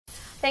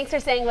Thanks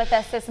for staying with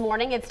us this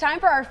morning. It's time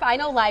for our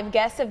final live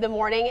guest of the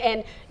morning.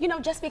 And, you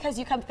know, just because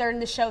you come third in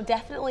the show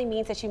definitely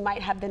means that you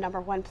might have the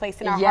 #1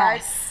 place in our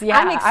hearts. Yeah,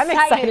 I'm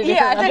excited to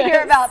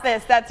hear about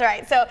this. That's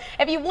right. So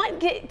if you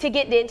want to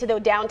get into the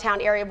downtown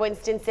area of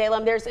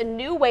Winston-Salem, there's a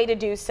new way to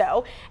do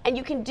so. And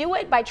you can do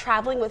it by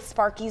traveling with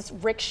Sparky's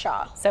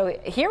Rickshaw. So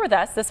here with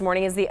us this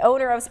morning is the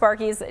owner of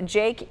Sparky's,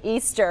 Jake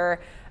Easter.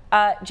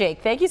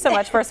 Jake, thank you so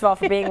much, first of all,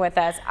 for being with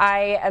us.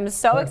 I am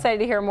so excited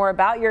to hear more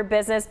about your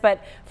business.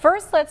 But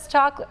first, let's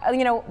talk,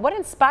 what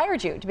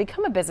inspired you to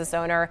become a business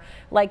owner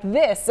like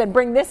this and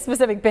bring this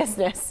specific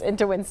business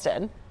into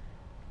Winston?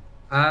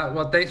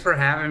 Well, thanks for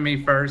having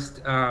me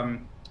first.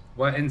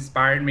 What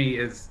inspired me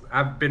is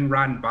I've been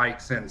riding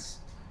bikes since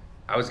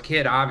I was a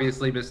kid,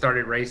 obviously, but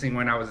started racing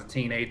when I was a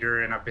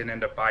teenager, and I've been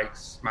into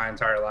bikes my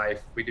entire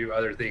life. We do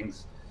other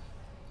things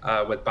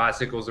with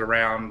bicycles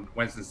around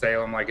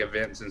Winston-Salem, like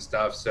events and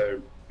stuff.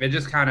 So it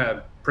just kind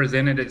of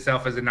presented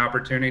itself as an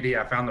opportunity.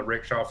 I found the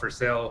rickshaw for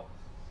sale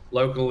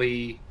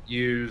locally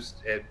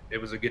used.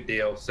 It was a good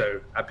deal. So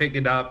I picked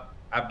it up.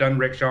 I've done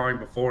rickshawing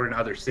before in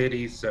other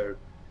cities. So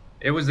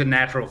it was a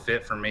natural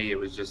fit for me. It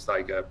was just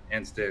like a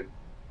instant,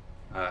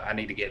 I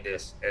need to get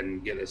this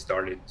and get this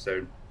started.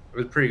 So it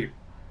was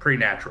pretty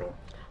natural.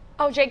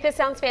 Oh, Jake, this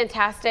sounds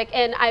fantastic.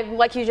 And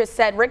like you just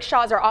said,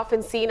 rickshaws are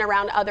often seen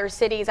around other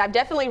cities. I've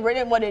definitely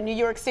ridden one in New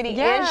York City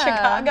and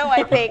Chicago,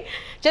 I think,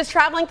 just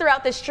traveling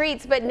throughout the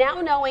streets. But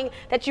now knowing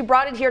that you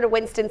brought it here to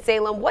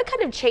Winston-Salem, what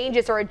kind of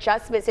changes or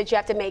adjustments did you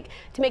have to make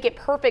it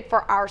perfect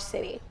for our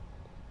city?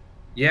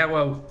 Yeah,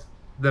 well,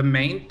 the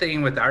main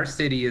thing with our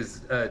city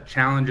is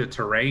challenge of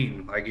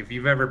terrain. Like if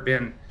you've ever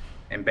been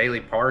in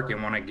Bailey Park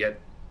and want to get,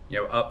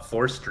 up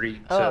 4th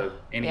Street to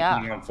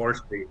anything on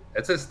 4th Street,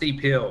 it's a steep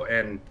hill.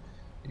 And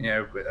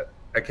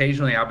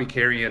occasionally I'll be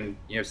carrying,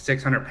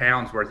 600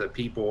 pounds worth of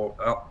people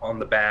on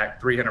the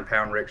back,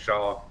 300-pound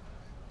rickshaw.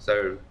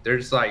 So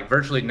there's like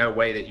virtually no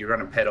way that you're going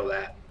to pedal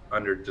that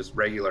under just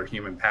regular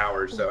human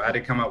power. So I had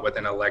to come up with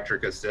an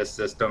electric assist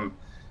system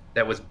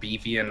that was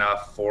beefy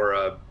enough for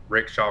a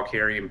rickshaw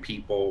carrying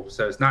people.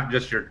 So it's not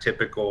just your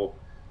typical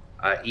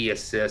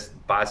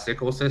e-assist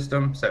bicycle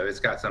system. So it's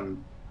got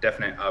some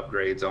definite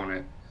upgrades on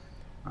it.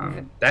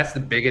 That's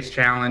the biggest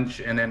challenge.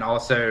 And then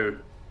also,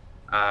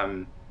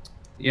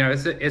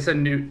 it's a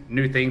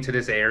new thing to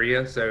this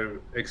area, so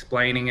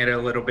explaining it a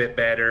little bit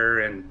better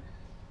and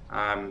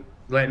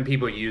letting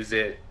people use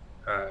it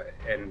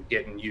and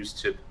getting used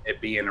to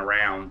it being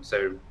around.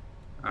 So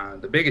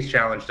the biggest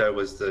challenge, though,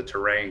 was the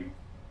terrain.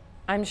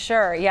 I'm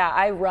sure. Yeah,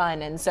 I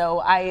run, and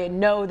so I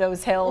know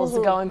those hills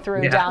going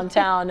through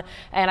downtown,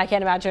 and I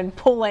can't imagine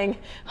pulling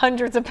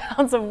hundreds of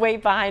pounds of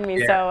weight behind me.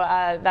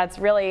 So that's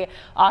really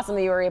awesome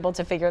that you were able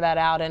to figure that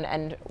out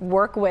and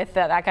work with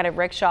that kind of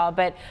rickshaw.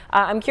 But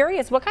I'm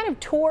curious, what kind of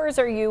tours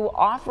are you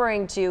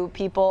offering to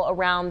people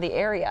around the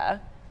area?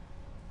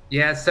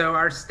 Yeah, so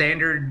our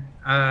standard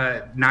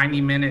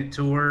 90-minute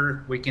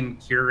tour, we can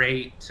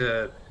curate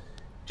to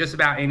just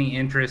about any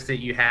interest that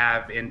you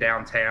have in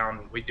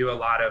downtown. We do a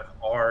lot of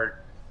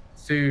art,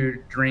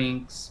 food,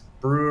 drinks,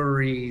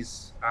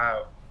 breweries.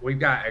 We've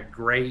got a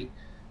great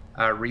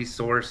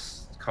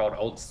resource called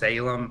Old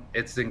Salem.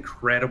 It's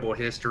incredible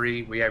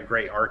history. We have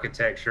great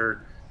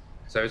architecture.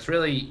 So it's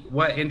really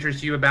what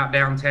interests you about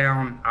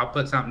downtown. I'll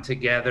put something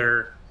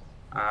together.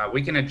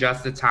 We can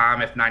adjust the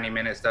time if 90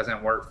 minutes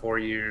doesn't work for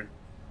you.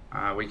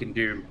 We can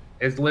do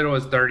as little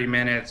as 30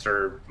 minutes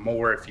or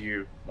more if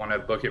you want to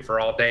book it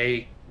for all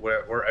day.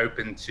 We're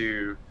open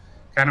to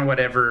kind of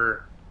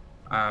whatever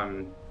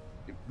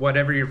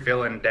you're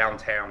feeling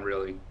downtown,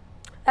 really.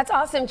 That's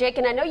awesome, Jake.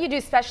 And I know you do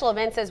special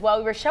events as well.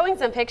 We were showing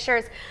some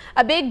pictures.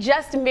 A big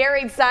 "Just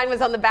Married" sign was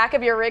on the back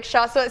of your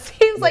rickshaw. So it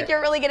seems like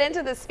you're really getting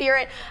into the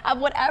spirit of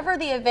whatever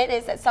the event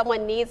is that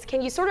someone needs.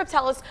 Can you sort of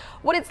tell us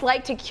what it's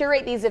like to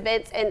curate these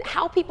events and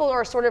how people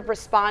are sort of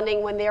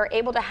responding when they're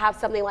able to have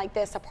something like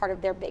this a part of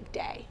their big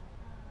day?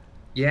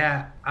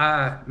 Yeah,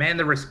 man,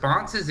 the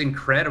response is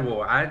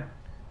incredible.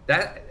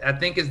 That I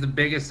think is the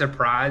biggest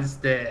surprise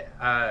that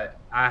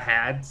I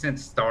had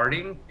since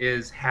starting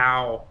is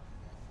how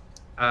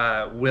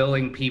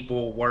willing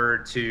people were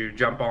to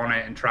jump on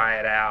it and try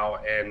it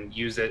out and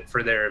use it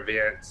for their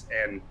events.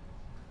 And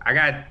I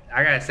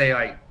gotta say,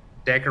 like,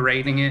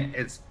 decorating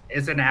it's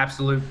an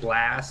absolute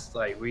blast.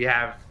 Like, we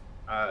have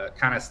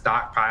kind of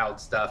stockpiled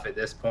stuff at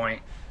this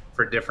point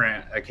for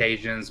different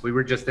occasions. We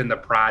were just in the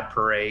Pride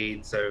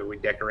Parade, so we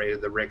decorated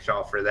the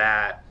rickshaw for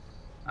that.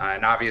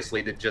 And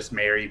obviously the Just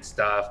Married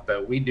stuff,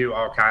 but we do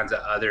all kinds of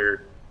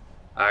other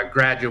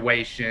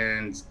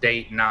graduations,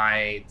 date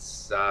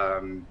nights.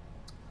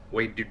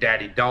 We do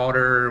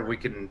daddy-daughter. We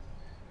can,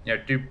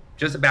 do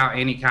just about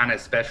any kind of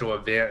special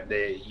event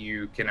that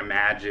you can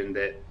imagine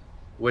that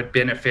would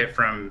benefit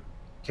from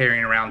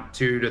carrying around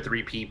 2 to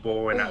 3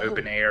 people in an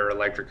open air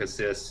electric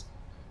assist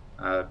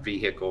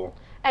vehicle.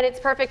 And it's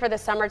perfect for the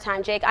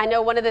summertime, Jake. I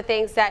know one of the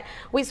things that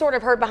we sort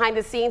of heard behind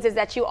the scenes is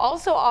that you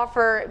also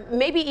offer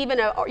maybe even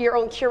your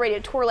own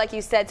curated tour, like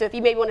you said. So if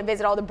you maybe want to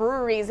visit all the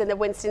breweries in the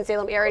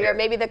Winston-Salem area, or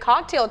maybe the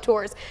cocktail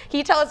tours, can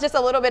you tell us just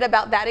a little bit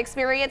about that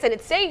experience? And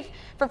it's safe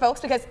for folks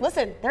because,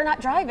 listen, they're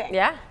not driving.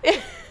 Yeah.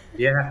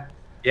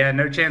 Yeah,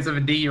 no chance of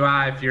a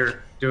DUI if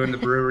you're doing the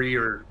brewery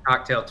or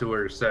cocktail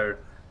tours. So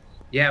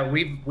yeah,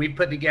 we've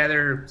put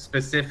together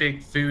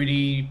specific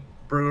foodie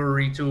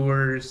brewery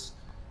tours,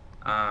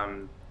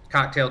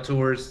 cocktail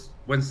tours.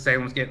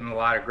 Winston-Salem's getting a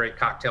lot of great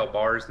cocktail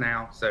bars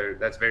now, so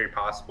that's very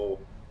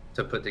possible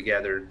to put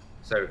together.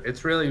 So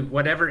it's really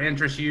whatever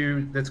interests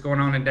you that's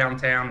going on in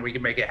downtown, we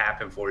can make it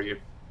happen for you.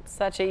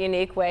 Such a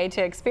unique way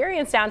to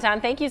experience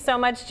downtown. Thank you so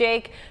much,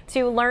 Jake.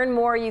 To learn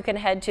more, you can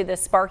head to the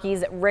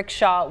Sparky's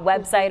Rickshaw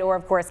website, or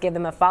of course give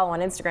them a follow on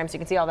Instagram so you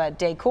can see all that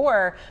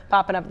decor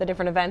popping up at the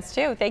different events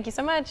too. Thank you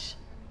so much.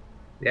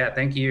 Yeah,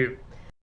 thank you.